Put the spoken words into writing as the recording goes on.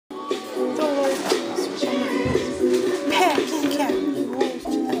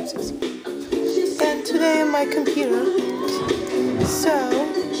my computer. So,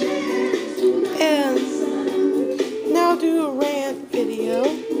 and now do a rant video.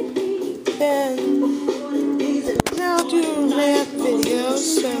 Then now do a rant video.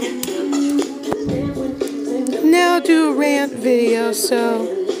 So now do a rant video.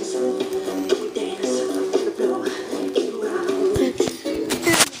 So.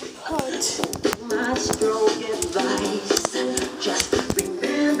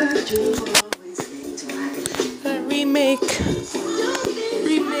 Remake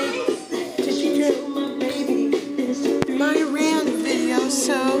my rant video.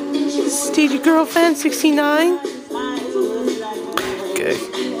 So this is DigiGirlfan69. Okay.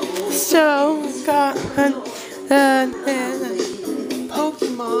 So got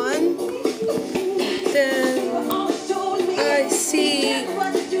Pokemon. Then I see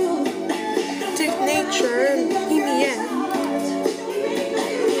Nature and Himian.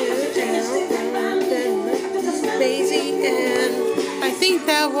 And I think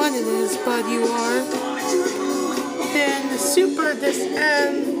that one it is, but you are. Then the super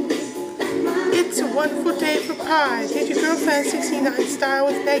it's a wonderful day for pie. DigiGirlfan69 style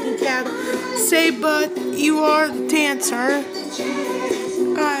with Megan Cat. Say, but you are the dancer.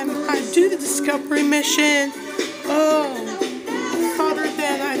 I do the discovery mission. Oh, Father,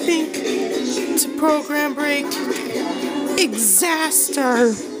 then I think it's a program break.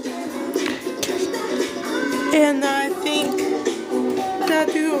 Exaster. And I think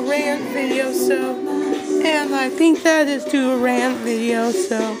that do a rant video, so, and I think that is do a rant video,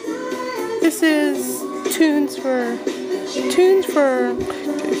 so, this is tunes for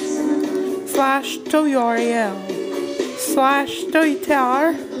Slash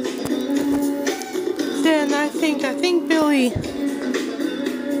Storytel. Then I think Billy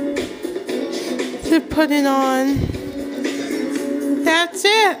to put it on. That's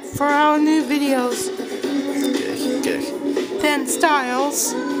it for our new videos. Then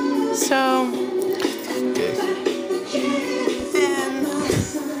styles, so then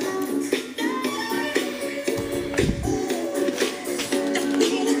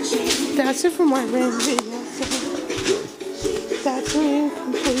that's it for my rant video. So that's really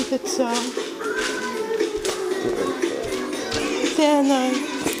completed. So then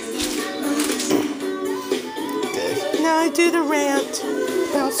now I do the rant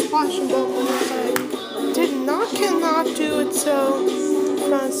about splashing bubbles. Cannot do it, so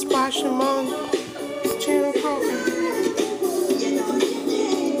from Splash and Moan channel program.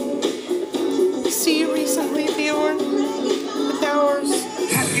 See you recently, viewer, with ours.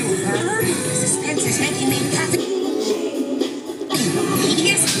 Have you heard? Suspense is making me happy.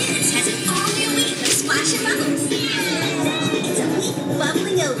 Yes, has an all-new week of Splash and Bubbles. It's a week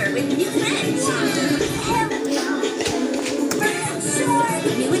bubbling over with new friends.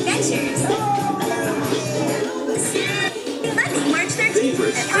 New adventures.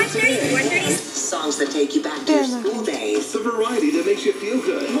 At 5:30, 4:30. Songs that take you back to your school days. The variety that makes you feel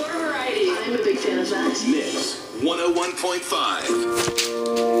good. More variety. I'm a big fan of that. Mix 101.5.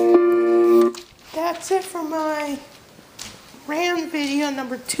 That's it for my rant video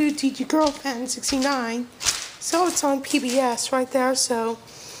number 2, DigiGirlfan69. So it's on PBS right there. So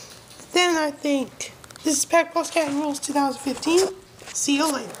then I think this is Pack Cat Rules 2015. See you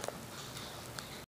later.